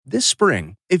This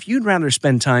spring, if you'd rather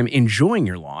spend time enjoying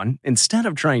your lawn instead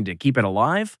of trying to keep it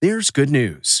alive, there's good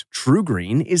news.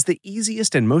 TruGreen is the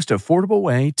easiest and most affordable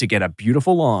way to get a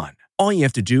beautiful lawn. All you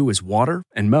have to do is water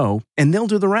and mow, and they'll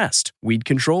do the rest. Weed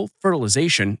control,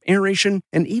 fertilization, aeration,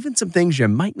 and even some things you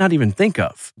might not even think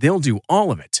of. They'll do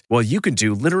all of it, while you can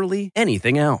do literally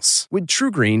anything else. With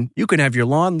TruGreen, you can have your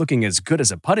lawn looking as good as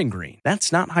a putting green.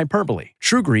 That's not hyperbole.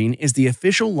 TruGreen is the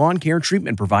official lawn care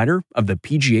treatment provider of the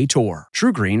PGA Tour.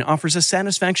 TruGreen offers a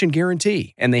satisfaction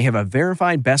guarantee, and they have a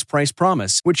verified best price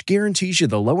promise, which guarantees you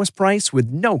the lowest price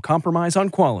with no compromise on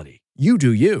quality. You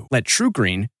do you. Let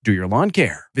TruGreen do your lawn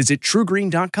care. Visit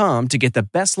TruGreen.com to get the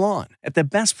best lawn at the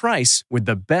best price with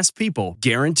the best people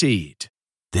guaranteed.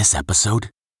 This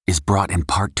episode is brought in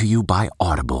part to you by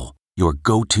Audible, your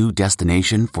go-to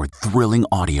destination for thrilling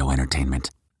audio entertainment.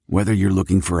 Whether you're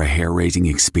looking for a hair-raising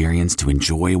experience to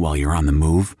enjoy while you're on the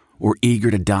move or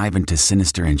eager to dive into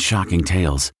sinister and shocking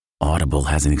tales, Audible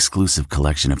has an exclusive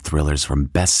collection of thrillers from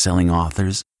best-selling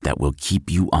authors that will keep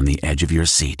you on the edge of your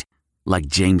seat. Like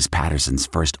James Patterson's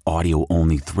first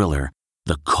audio-only thriller,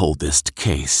 The Coldest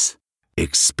Case.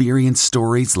 Experience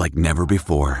stories like never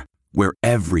before, where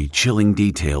every chilling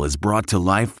detail is brought to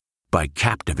life by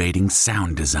captivating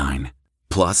sound design.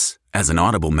 Plus, as an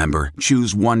Audible member,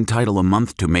 choose one title a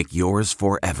month to make yours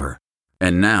forever.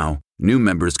 And now, new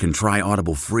members can try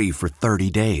Audible free for 30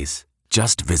 days.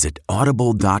 Just visit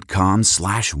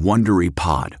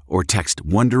audible.com/WonderyPod or text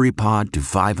WonderyPod to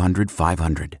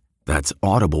 500-500. That's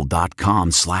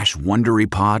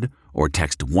audible.com/WonderyPod or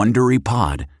text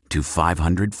WonderyPod to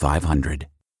 500-500.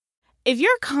 If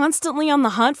you're constantly on the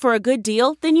hunt for a good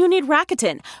deal, then you need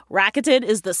Rakuten. Rakuten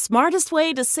is the smartest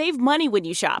way to save money when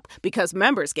you shop because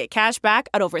members get cash back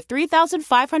at over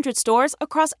 3,500 stores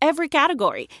across every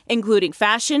category, including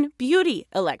fashion, beauty,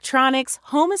 electronics,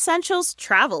 home essentials,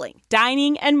 traveling,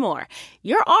 dining, and more.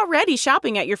 You're already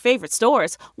shopping at your favorite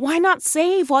stores. Why not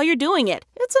save while you're doing it?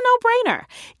 It's a no-brainer.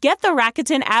 Get the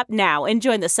Rakuten app now and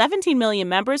join the 17 million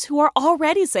members who are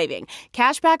already saving.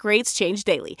 Cashback rates change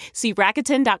daily. See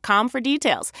Rakuten.com for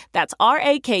details. That's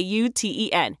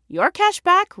Rakuten. Your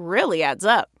cashback really adds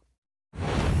up.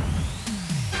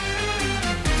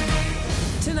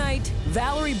 Tonight,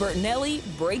 Valerie Bertinelli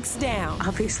breaks down.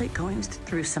 Obviously going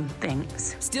through some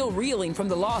things. Still reeling from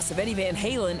the loss of Eddie Van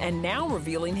Halen and now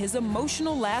revealing his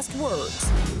emotional last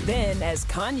words. Then, as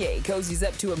Kanye cozies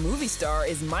up to a movie star,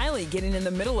 is Miley getting in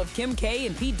the middle of Kim K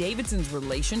and Pete Davidson's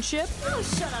relationship? Oh,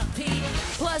 shut up, Pete.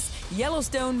 Plus,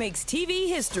 Yellowstone makes TV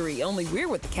history, only we're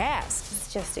with the cast.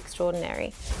 It's just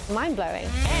extraordinary. Mind-blowing.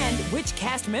 And which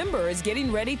cast member is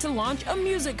getting ready to launch a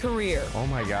music career? Oh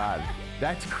my God.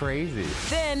 That's crazy.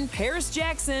 Then Paris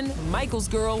Jackson, Michael's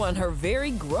girl on her very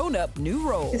grown-up new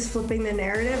role. Is flipping the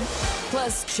narrative.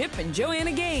 Plus Chip and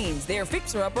Joanna Gaines, their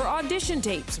fixer-upper audition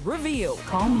tapes revealed.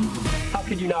 Call me. How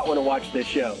could you not want to watch this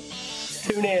show?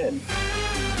 Tune in.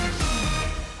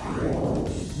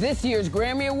 This year's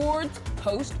Grammy Awards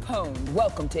postponed.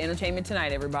 Welcome to Entertainment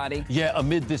Tonight, everybody. Yeah,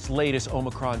 amid this latest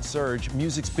Omicron surge,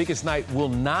 music's biggest night will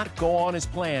not go on as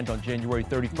planned on January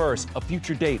 31st. A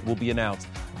future date will be announced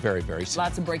very, very soon.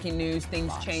 Lots of breaking news,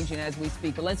 things changing as we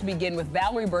speak. But let's begin with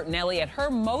Valerie Bertinelli at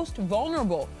her most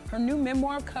vulnerable. Her new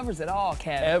memoir covers it all,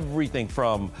 Kev. Everything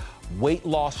from weight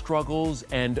loss struggles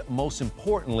and, most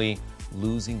importantly,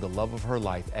 losing the love of her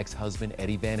life, ex-husband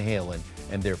Eddie Van Halen,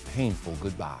 and their painful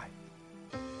goodbye.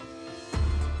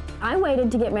 I waited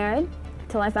to get married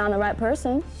till I found the right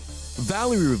person.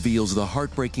 Valerie reveals the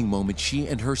heartbreaking moment she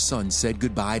and her son said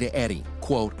goodbye to Eddie.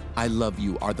 Quote, "I love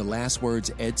you" are the last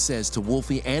words Ed says to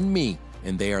Wolfie and me,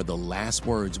 and they are the last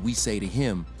words we say to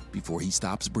him before he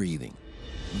stops breathing.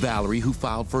 Valerie, who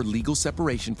filed for legal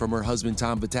separation from her husband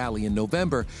Tom Vitale in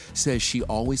November, says she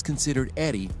always considered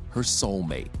Eddie her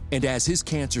soulmate. And as his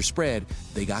cancer spread,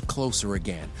 they got closer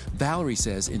again. Valerie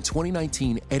says in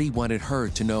 2019, Eddie wanted her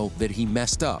to know that he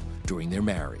messed up during their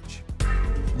marriage.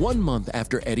 1 month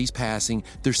after Eddie's passing,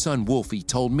 their son Wolfie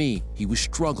told me he was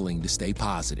struggling to stay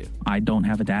positive. I don't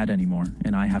have a dad anymore,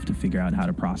 and I have to figure out how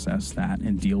to process that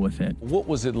and deal with it. What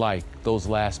was it like those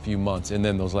last few months and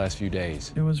then those last few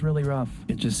days? It was really rough.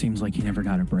 It just seems like he never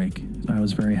got a break. I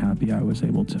was very happy I was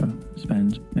able to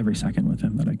spend every second with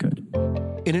him that I could.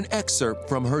 In an excerpt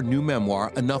from her new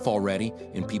memoir, Enough Already,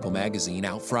 in People magazine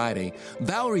out Friday,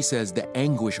 Valerie says the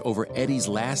anguish over Eddie's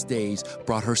last days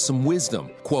brought her some wisdom.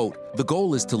 Quote, "The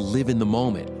goal is to live in the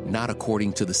moment, not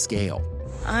according to the scale."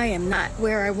 I am not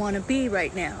where I want to be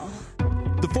right now.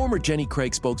 The former Jenny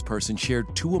Craig spokesperson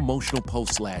shared 2 emotional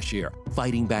posts last year,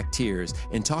 fighting back tears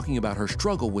and talking about her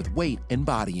struggle with weight and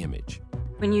body image.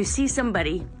 When you see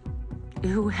somebody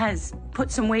who has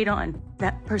put some weight on.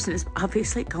 That person is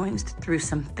obviously going through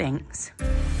some things.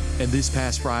 And this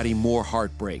past Friday, more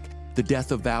heartbreak. The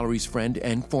death of Valerie's friend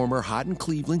and former Hot in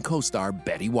Cleveland co-star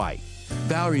Betty White.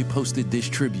 Valerie posted this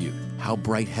tribute, How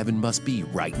Bright Heaven Must Be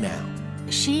Right Now.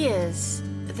 She is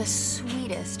the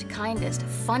sweetest, kindest,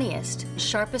 funniest,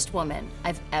 sharpest woman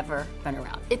I've ever been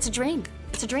around. It's a dream.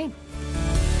 It's a dream.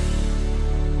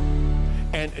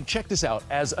 And check this out.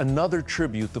 As another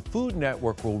tribute, the Food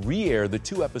Network will re-air the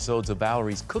 2 episodes of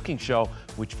Valerie's cooking show,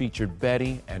 which featured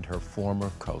Betty and her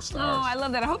former co-stars. Oh, I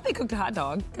love that. I hope they cooked a hot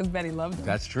dog, because Betty loved them.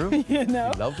 That's true. You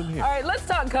know? He loved them here. All right, let's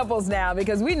talk couples now,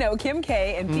 because we know Kim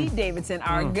K and Pete Davidson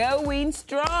are going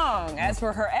strong. As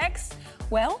for her ex,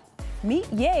 well,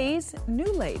 meet Ye's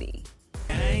new lady.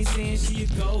 I ain't saying she a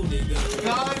gold digger.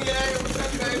 Kanye, what's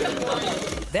up,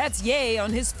 baby? That's Ye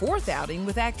on his 4th outing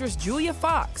with actress Julia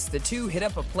Fox. The two hit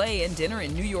up a play and dinner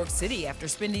in New York City after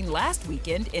spending last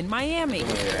weekend in Miami.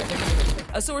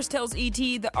 A source tells ET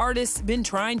the artist's been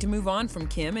trying to move on from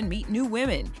Kim and meet new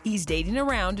women. He's dating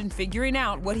around and figuring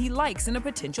out what he likes in a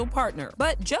potential partner.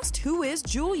 But just who is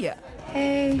Julia?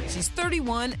 Hey. She's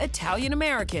 31,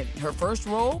 Italian-American. Her first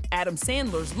role, Adam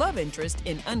Sandler's love interest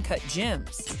in Uncut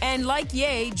Gems. And like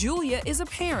Ye, Julia is a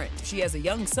parent. She has a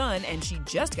young son, and she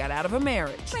just got out of a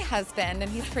marriage. My husband,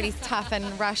 and he's pretty tough and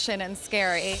Russian and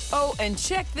scary. Oh, and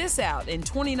check this out. In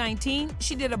 2019,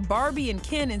 she did a Barbie and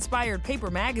Ken-inspired paper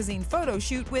magazine photo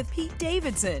shoot with Pete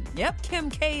Davidson. Yep, Kim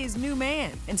K's new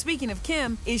man. And speaking of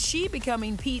Kim, is she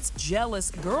becoming Pete's jealous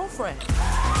girlfriend?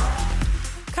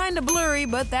 Kinda blurry,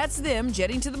 but that's them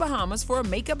jetting to the Bahamas for a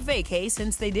makeup vacay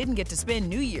since they didn't get to spend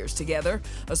New Year's together.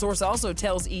 A source also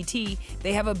tells ET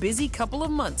they have a busy couple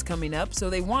of months coming up, so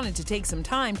they wanted to take some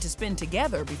time to spend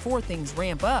together before things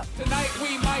ramp up. Tonight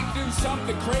we might do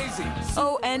something crazy.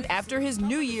 Oh, and after his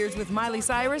New Year's with Miley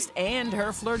Cyrus and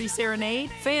her flirty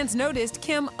serenade, fans noticed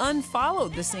Kim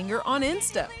unfollowed the singer on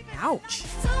Insta. Ouch.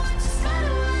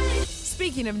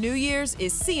 Speaking of New Year's,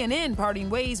 is CNN parting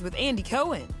ways with Andy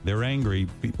Cohen? They're angry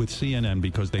with CNN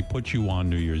because they put you on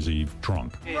New Year's Eve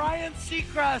drunk. Ryan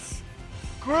Seacrest,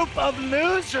 group of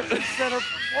losers that are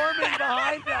performing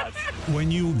behind us.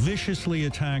 When you viciously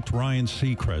attacked Ryan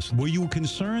Seacrest, were you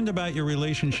concerned about your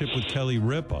relationship with Kelly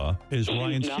Ripa? Is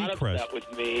Ryan Seacrest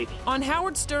with me? On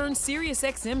Howard Stern's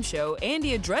SiriusXM show,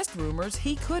 Andy addressed rumors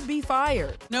he could be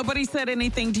fired. Nobody said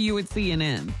anything to you at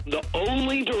CNN. The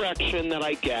only direction that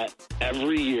I get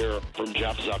every year from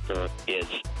Jeff Zucker is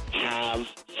have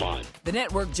fun. The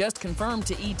network just confirmed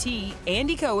to ET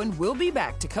Andy Cohen will be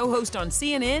back to co-host on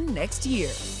CNN next year.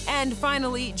 And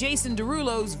finally, Jason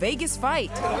Derulo's Vegas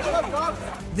fight.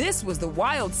 This was the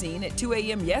wild scene at 2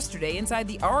 a.m. yesterday inside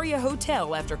the Aria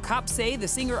Hotel after cops say the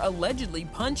singer allegedly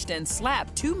punched and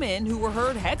slapped 2 men who were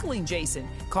heard heckling Jason,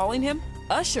 calling him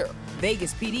Usher.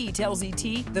 Vegas PD tells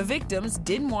ET the victims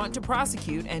didn't want to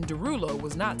prosecute and Derulo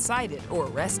was not cited or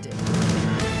arrested.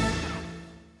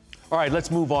 All right,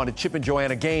 let's move on to Chip and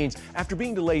Joanna Gaines. After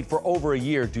being delayed for over a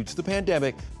year due to the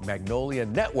pandemic, Magnolia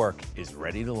Network is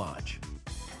ready to launch.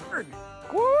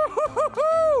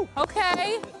 Woo-hoo-hoo-hoo!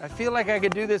 Okay. I feel like I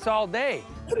could do this all day.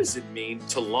 What does it mean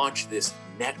to launch this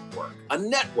network? A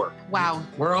network. Wow.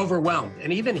 We're overwhelmed.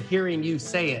 And even hearing you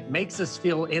say it makes us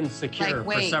feel insecure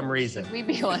for some reason. Should we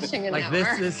be launching a like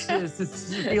network?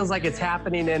 this feels like it's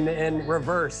happening in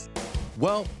reverse.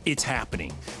 Well, it's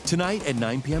happening. Tonight at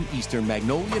 9 p.m. Eastern,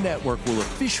 Magnolia Network will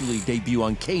officially debut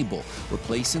on cable,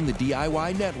 replacing the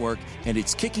DIY network, and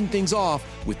it's kicking things off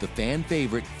with the fan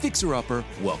favorite fixer-upper,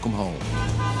 Welcome Home.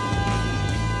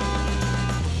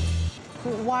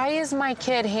 Why is my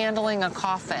kid handling a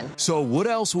coffin? So what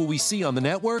else will we see on the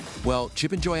network? Well,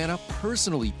 Chip and Joanna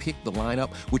personally picked the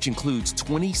lineup, which includes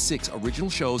 26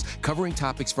 original shows covering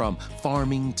topics from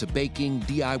farming to baking,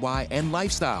 DIY, and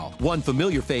lifestyle. One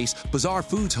familiar face, Bizarre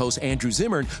Foods host Andrew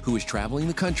Zimmern, who is traveling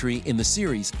the country in the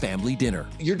series Family Dinner.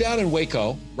 You're down in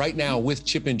Waco right now with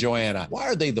Chip and Joanna. Why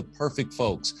are they the perfect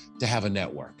folks to have a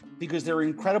network? Because they're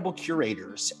incredible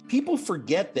curators. People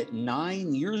forget that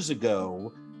 9 years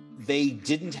ago, they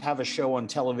didn't have a show on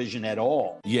television at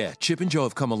all. Yeah, Chip and Jo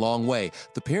have come a long way.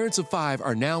 The Parents of Five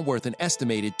are now worth an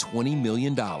estimated $20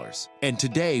 million. And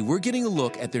today, we're getting a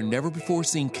look at their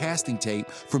never-before-seen casting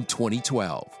tape from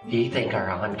 2012. Do you think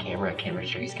our on-camera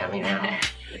chemistry is coming out?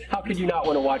 How could you not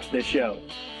want to watch this show?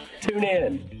 Tune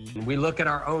in. We look at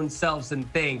our own selves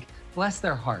and think, bless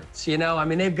their hearts, you know? I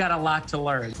mean, they've got a lot to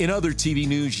learn. In other TV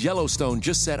news, Yellowstone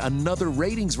just set another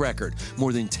ratings record.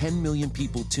 More than 10 million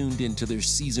people tuned into their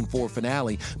season 4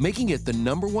 finale, making it the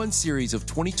 #1 series of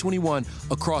 2021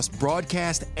 across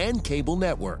broadcast and cable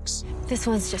networks. This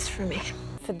one's just for me.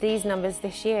 For these numbers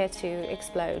this year to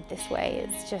explode this way,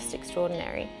 it's just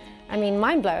extraordinary. I mean,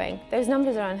 mind-blowing. Those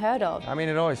numbers are unheard of. I mean,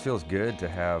 it always feels good to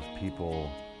have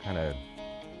people kind of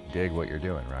dig what you're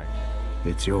doing, right?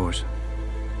 It's yours.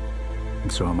 And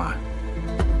so am I.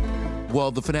 Well,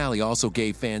 the finale also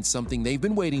gave fans something they've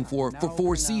been waiting for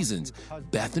 4 seasons.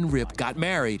 Beth and Rip got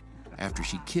married after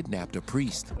she kidnapped a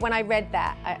priest. When I read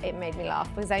that, it made me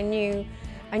laugh because I knew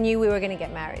we were going to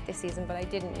get married this season, but I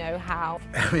didn't know how.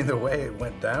 I mean, the way it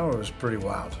went down was pretty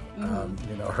wild.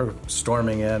 You know, her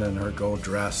storming in in her gold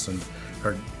dress and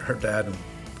her dad and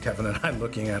Kevin and I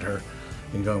looking at her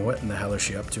and going, what in the hell is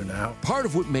she up to now? Part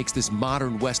of what makes this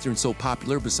modern Western so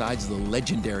popular, besides the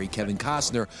legendary Kevin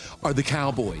Costner, are the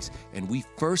cowboys. And we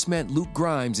first met Luke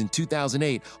Grimes in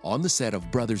 2008 on the set of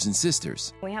Brothers and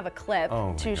Sisters. We have a clip to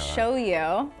God. show you.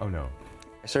 Oh, no.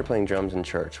 I started playing drums in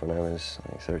church when I was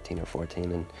like 13 or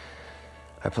 14, and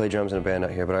I play drums in a band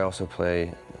out here, but I also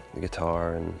play the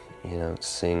guitar and, you know,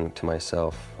 sing to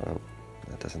myself.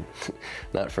 That doesn't,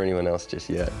 not for anyone else just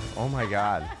yet. Oh my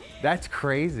God, that's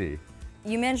crazy.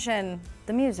 You mentioned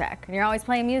the music, and you're always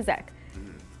playing music.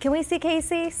 Can we see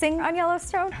Casey sing on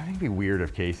Yellowstone? I think it'd be weird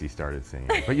if Casey started singing,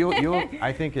 but you'll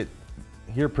I think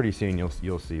here pretty soon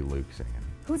you'll see Luke singing.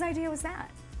 Whose idea was that?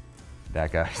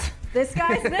 That guy's. This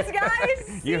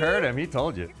guy's? You heard him, he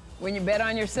told you. When you bet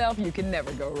on yourself, you can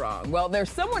never go wrong. Well, there's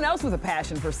someone else with a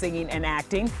passion for singing and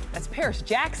acting. That's Paris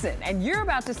Jackson, and you're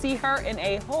about to see her in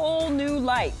a whole new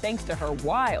light thanks to her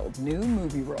wild new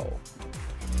movie role.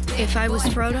 If I was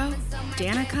Frodo,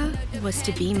 Danica was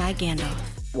to be my Gandalf.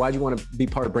 Why'd you want to be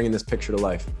part of bringing this picture to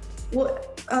life? Well,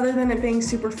 other than it being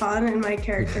super fun and my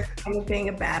character kind of being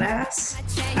a badass,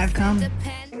 I've come.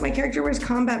 my character wears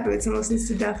combat boots and listens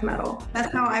to death metal.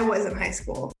 That's how I was in high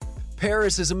school.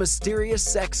 Paris is a mysterious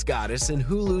sex goddess in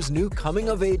Hulu's new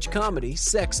coming-of-age comedy,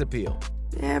 Sex Appeal.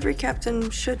 Every captain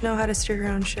should know how to steer your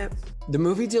own ship. The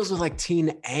movie deals with like teen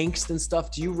angst and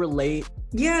stuff. Do you relate?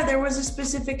 Yeah, there was a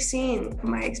specific scene,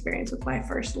 my experience with my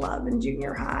first love in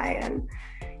junior high, and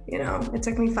you know, it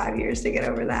took me 5 years to get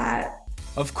over that.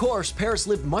 Of course, Paris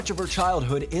lived much of her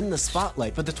childhood in the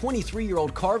spotlight, but the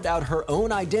 23-year-old carved out her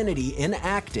own identity in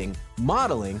acting,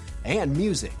 modeling, and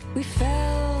music. We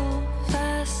fell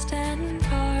fast and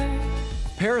hard.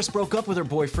 Paris broke up with her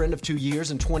boyfriend of 2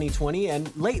 years in 2020,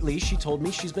 and lately she told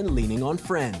me she's been leaning on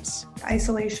friends.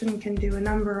 Isolation can do a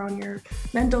number on your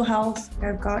mental health.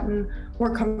 I've gotten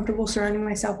more comfortable surrounding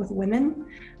myself with women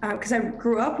because I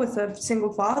grew up with a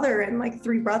single father and like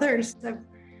 3 brothers. I've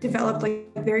developed like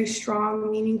very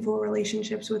strong, meaningful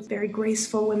relationships with very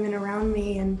graceful women around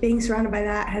me, and being surrounded by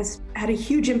that has had a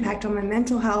huge impact on my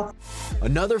mental health.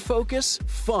 Another focus,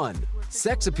 fun.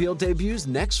 Sex Appeal debuts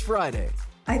next Friday.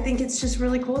 I think it's just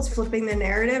really cool. It's flipping the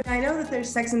narrative. I know that there's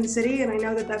Sex and the City, and I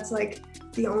know that that's like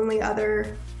the only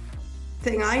other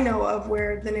thing I know of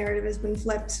where the narrative has been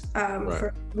flipped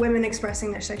for women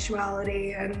expressing their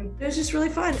sexuality, and it was just really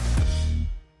fun.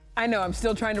 I know, I'm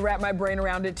still trying to wrap my brain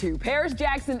around it too. Paris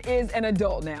Jackson is an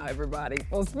adult now, everybody.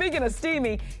 Well, speaking of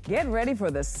steamy, get ready for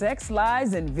the sex,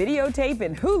 lies, and videotape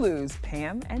in Hulu's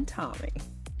Pam and Tommy.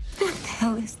 What the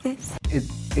hell is this?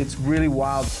 It's really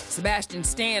wild. Sebastian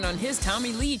Stan on his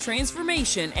Tommy Lee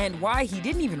transformation and why he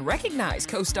didn't even recognize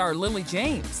co-star Lily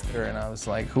James. And I was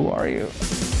like, who are you?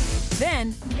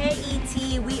 Then, hey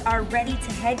E.T., we are ready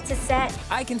to head to set.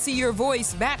 I Can See Your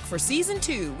Voice back for season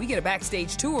 2. We get a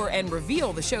backstage tour and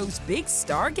reveal the show's big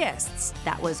star guests.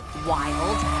 That was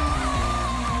wild.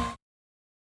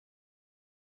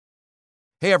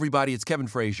 Hey everybody, it's Kevin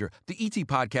Frazier. The ET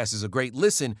Podcast is a great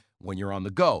listen when you're on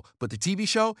the go, but the TV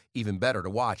show, even better to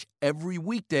watch every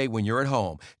weekday when you're at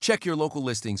home. Check your local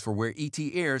listings for where ET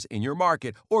airs in your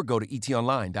market or go to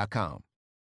etonline.com.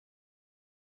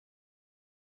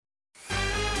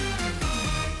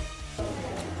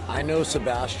 I know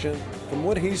Sebastian. From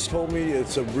what he's told me,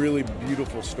 it's a really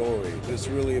beautiful story. It's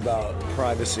really about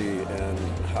privacy and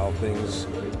how things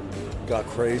got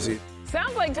crazy.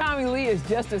 Sounds like Tommy Lee is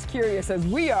just as curious as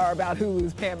we are about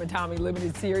Hulu's Pam and Tommy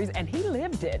limited series, and he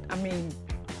lived it. I mean,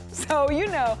 so, you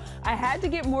know, I had to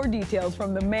get more details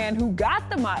from the man who got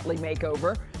the Motley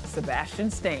makeover,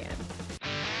 Sebastian Stan.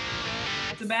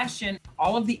 Sebastian,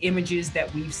 all of the images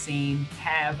that we've seen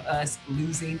have us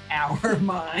losing our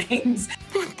minds.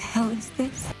 What the hell is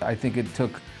this? I think it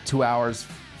took 2 hours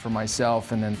for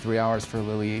myself and then 3 hours for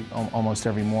Lily almost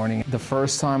every morning. The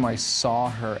first time I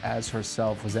saw her as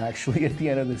herself was actually at the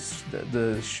end of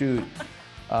the shoot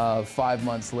 5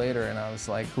 months later, and I was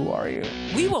like, who are you?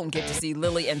 We won't get to see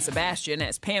Lily and Sebastian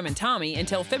as Pam and Tommy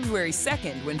until February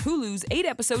 2nd when Hulu's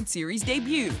 8-episode series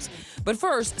debuts. But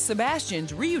first,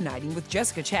 Sebastian's reuniting with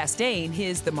Jessica Chastain,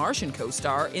 his The Martian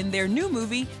co-star, in their new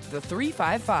movie, The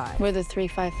 355. We're the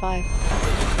 355.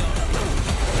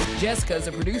 Jessica's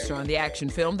a producer on the action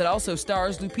film that also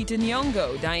stars Lupita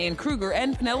Nyong'o, Diane Kruger,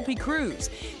 and Penelope Cruz.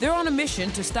 They're on a mission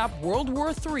to stop World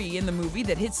War III in the movie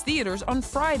that hits theaters on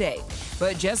Friday.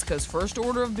 But Jessica's first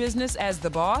order of business as the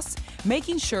boss,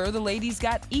 making sure the ladies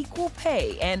got equal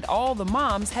pay and all the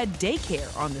moms had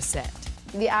daycare on the set.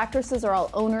 The actresses are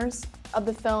all owners of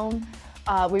the film.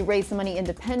 We raised the money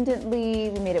independently.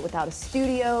 We made it without a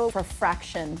studio for a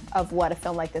fraction of what a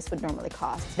film like this would normally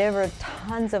cost. There were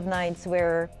tons of nights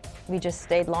where we just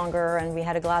stayed longer and we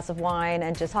had a glass of wine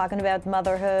and just talking about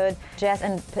motherhood. Jess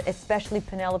and especially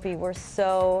Penelope were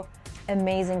so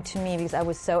amazing to me because I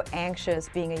was so anxious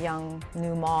being a young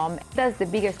new mom. That's the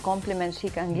biggest compliment she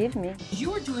can give me.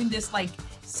 You were doing this like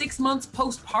 6 months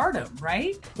postpartum,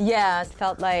 right? Yeah, it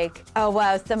felt like, oh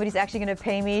wow, somebody's actually gonna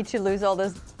pay me to lose all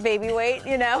this baby weight,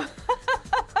 you know?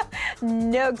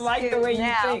 No excuse like the way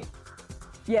now. you think.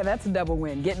 Yeah, that's a double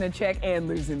win, getting a check and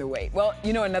losing the weight. Well,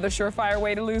 you know another surefire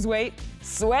way to lose weight?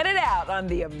 Sweat it out on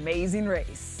The Amazing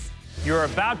Race. You're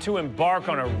about to embark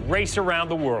on a race around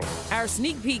the world. Our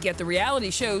sneak peek at the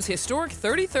reality show's historic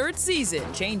 33rd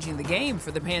season, changing the game for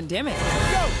the pandemic.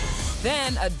 Go!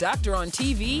 Then a doctor on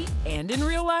TV and in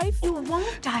real life. It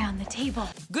won't die on the table.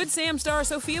 Good Sam star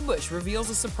Sophia Bush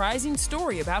reveals a surprising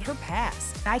story about her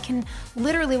past. I can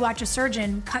literally watch a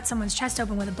surgeon cut someone's chest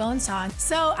open with a bone saw,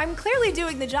 so I'm clearly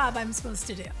doing the job I'm supposed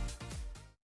to do.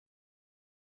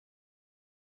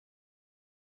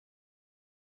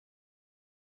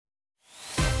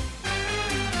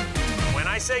 When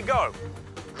I say go,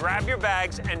 grab your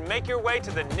bags and make your way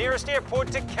to the nearest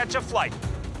airport to catch a flight.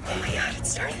 Oh my God,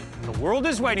 it's starting. The world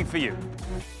is waiting for you.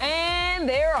 And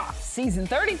they're off. Season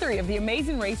 33 of The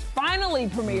Amazing Race finally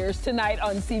premieres tonight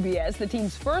on CBS. The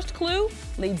team's first clue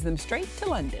leads them straight to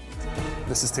London.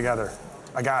 This is together.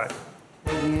 I got it.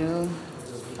 You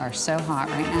are so hot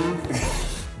right now.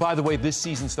 By the way, this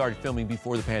season started filming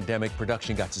before the pandemic.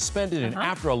 Production got suspended, and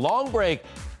after a long break,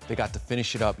 they got to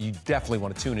finish it up. You definitely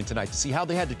want to tune in tonight to see how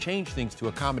they had to change things to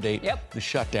accommodate the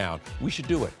shutdown. We should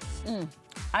do it.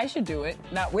 I should do it,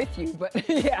 not with you, but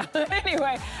yeah.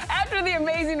 Anyway, after The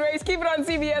Amazing Race, keep it on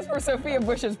CBS for Sophia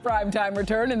Bush's primetime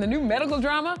return and the new medical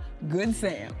drama, Good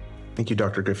Sam. Thank you,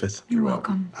 Dr. Griffith. You're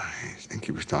welcome. I think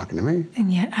he was talking to me.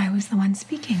 And yet I was the one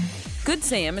speaking. Good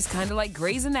Sam is kind of like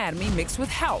Grey's Anatomy mixed with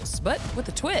House, but with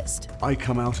a twist. I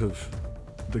come out of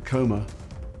the coma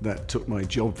that took my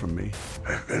job from me.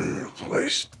 I've been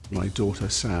replaced. My daughter,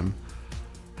 Sam,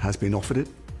 has been offered it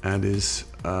and is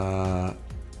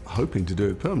hoping to do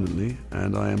it permanently,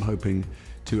 and I am hoping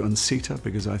to unseat her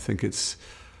because I think it's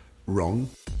wrong.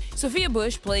 Sophia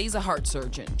Bush plays a heart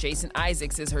surgeon. Jason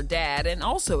Isaacs is her dad and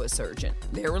also a surgeon.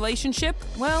 Their relationship,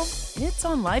 well, it's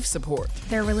on life support.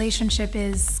 Their relationship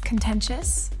is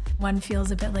contentious. One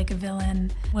feels a bit like a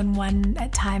villain, when one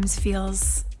at times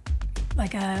feels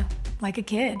like a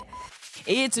kid.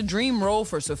 It's a dream role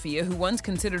for Sophia, who once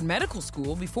considered medical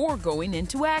school before going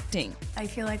into acting. I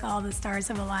feel like all the stars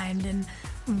have aligned in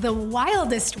the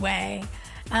wildest way.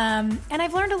 And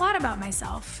I've learned a lot about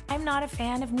myself. I'm not a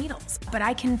fan of needles, but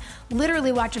I can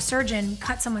literally watch a surgeon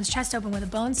cut someone's chest open with a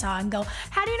bone saw and go,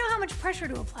 how do you know how much pressure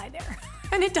to apply there?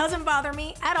 And it doesn't bother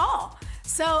me at all.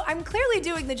 So I'm clearly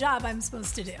doing the job I'm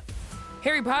supposed to do.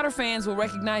 Harry Potter fans will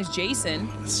recognize Jason,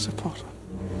 Mr. Potter.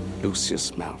 Lucius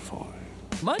Malfoy.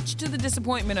 much to the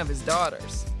disappointment of his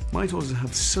daughters. My daughters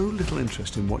have so little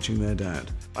interest in watching their dad.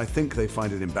 I think they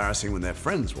find it embarrassing when their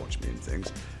friends watch me and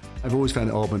things. I've always found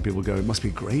it odd when people go, it must be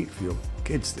great for your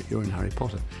kids that you're in Harry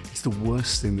Potter. It's the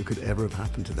worst thing that could ever have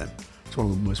happened to them. It's one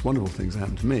of the most wonderful things that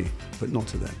happened to me, but not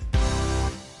to them.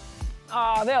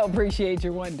 Oh, they'll appreciate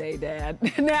you one day, Dad.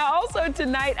 Now, also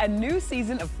tonight, a new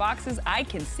season of Fox's I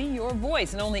Can See Your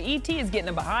Voice, and only E.T. is getting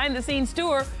a behind-the-scenes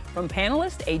tour from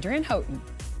panelist Adrienne Houghton.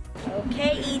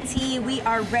 Okay, E.T., we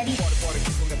are ready.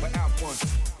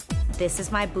 This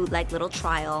is my bootleg little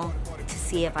trial to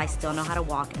see if I still know how to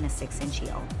walk in a 6-inch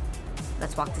heel.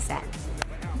 Let's walk to set.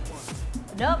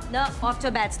 Nope, off to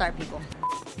a bad start, people.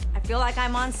 I feel like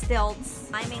I'm on stilts,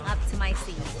 climbing up to my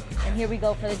seat. And here we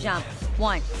go for the jump.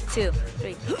 1, 2,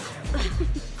 3.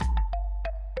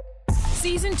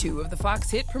 Season 2 of the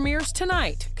Fox hit premieres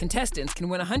tonight. Contestants can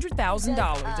win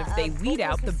 $100,000 if they weed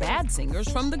out the bad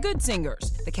singers from the good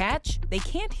singers. The catch? They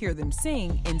can't hear them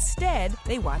sing. Instead,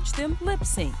 they watch them lip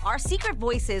sync. Our secret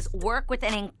voices work with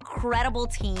an incredible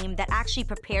team that actually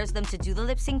prepares them to do the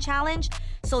lip sync challenge.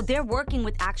 So they're working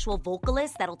with actual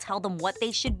vocalists that'll tell them what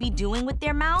they should be doing with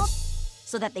their mouth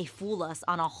so that they fool us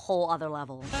on a whole other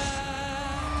level.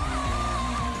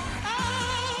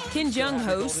 Ken Jeong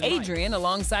host Adrian,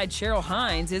 alongside Cheryl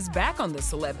Hines, is back on the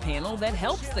celeb panel that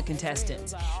helps the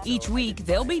contestants. Each week,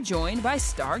 they'll be joined by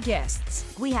star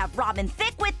guests. We have Robin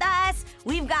Thicke with us.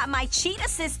 We've got my cheetah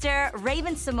sister,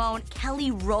 Raven Simone,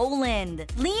 Kelly Rowland,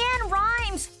 Leanne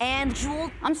Rimes, and Jewel.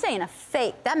 I'm saying a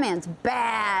fake. That man's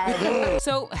bad.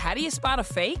 So, how do you spot a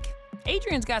fake?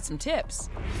 Adrian's got some tips.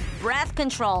 Breath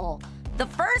control. The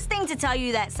first thing to tell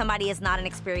you that somebody is not an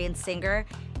experienced singer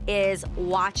is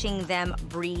watching them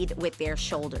breathe with their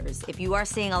shoulders. If you are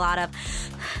seeing a lot of,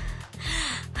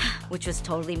 which was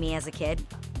totally me as a kid,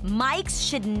 mics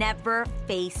should never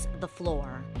face the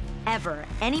floor, ever.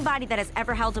 Anybody that has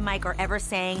ever held a mic or ever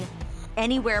sang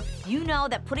anywhere, you know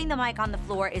that putting the mic on the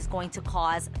floor is going to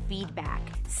cause feedback.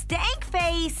 Stank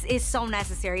face is so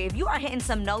necessary. If you are hitting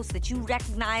some notes that you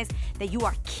recognize that you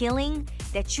are killing,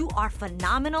 that you are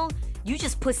phenomenal, you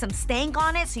just put some stank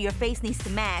on it, so your face needs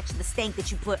to match the stank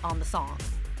that you put on the song.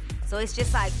 So it's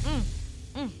just like,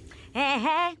 hey,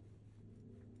 hey,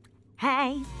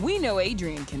 hey. We know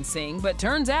Adrian can sing, but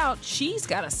turns out she's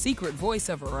got a secret voice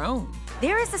of her own.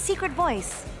 There is a secret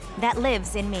voice that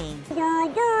lives in me.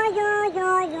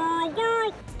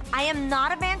 I am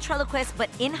not a ventriloquist, but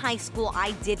in high school,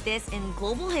 I did this in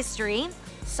global history.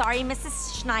 Sorry,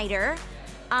 Mrs. Schneider.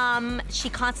 She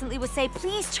constantly would say,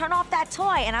 please turn off that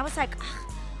toy. And I was like,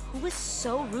 who was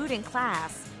so rude in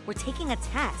class? We're taking a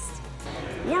test.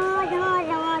 We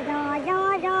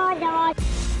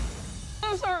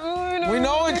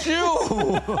know it's you.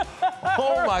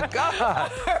 Oh my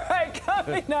God. All right,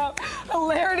 coming up,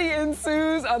 hilarity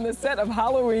ensues on the set of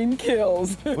Halloween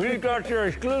Kills. We got your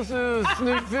exclusive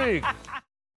sneak peek.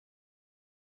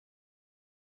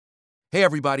 Hey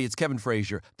everybody, it's Kevin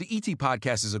Frazier. The ET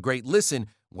Podcast is a great listen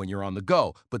when you're on the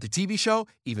go, but the TV show,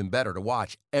 even better to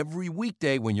watch every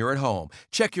weekday when you're at home.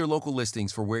 Check your local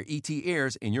listings for where ET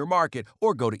airs in your market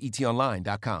or go to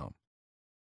etonline.com.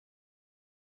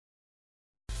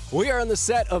 We are on the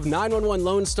set of 911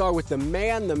 Lone Star with the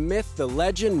man, the myth, the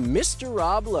legend, Mr.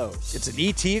 Rob Lowe. It's an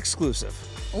ET exclusive.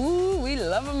 Ooh, we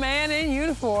love a man in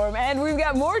uniform. And we've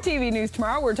got more TV news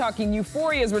tomorrow. We're talking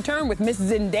Euphoria's return with Miss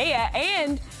Zendaya,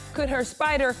 and could her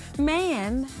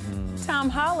Spider-Man, Tom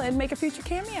Holland, make a future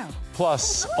cameo?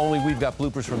 Plus, only we've got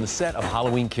bloopers from the set of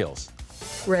Halloween Kills.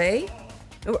 Ray?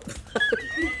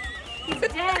 He's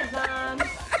dead, Mom.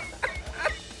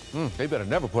 They better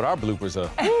never put our bloopers up.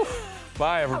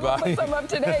 Bye, everybody. I'm gonna put some up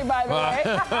today, by the way.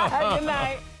 Good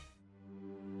night.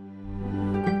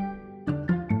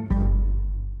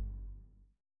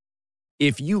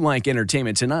 If you like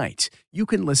Entertainment Tonight, you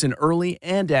can listen early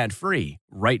and ad-free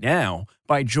right now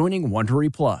by joining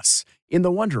Wondery Plus in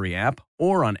the Wondery app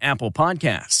or on Apple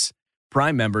Podcasts.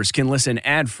 Prime members can listen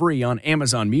ad-free on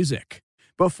Amazon Music.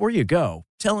 Before you go,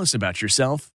 tell us about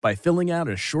yourself by filling out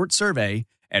a short survey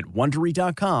at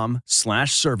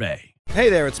Wondery.com/survey. Hey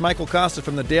there, it's Michael Costa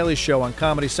from The Daily Show on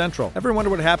Comedy Central. Ever wonder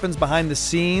what happens behind the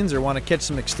scenes or want to catch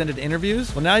some extended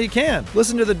interviews? Well, now you can.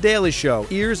 Listen to The Daily Show,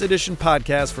 Ears Edition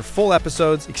podcast for full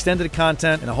episodes, extended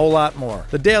content, and a whole lot more.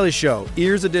 The Daily Show,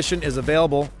 Ears Edition is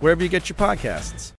available wherever you get your podcasts.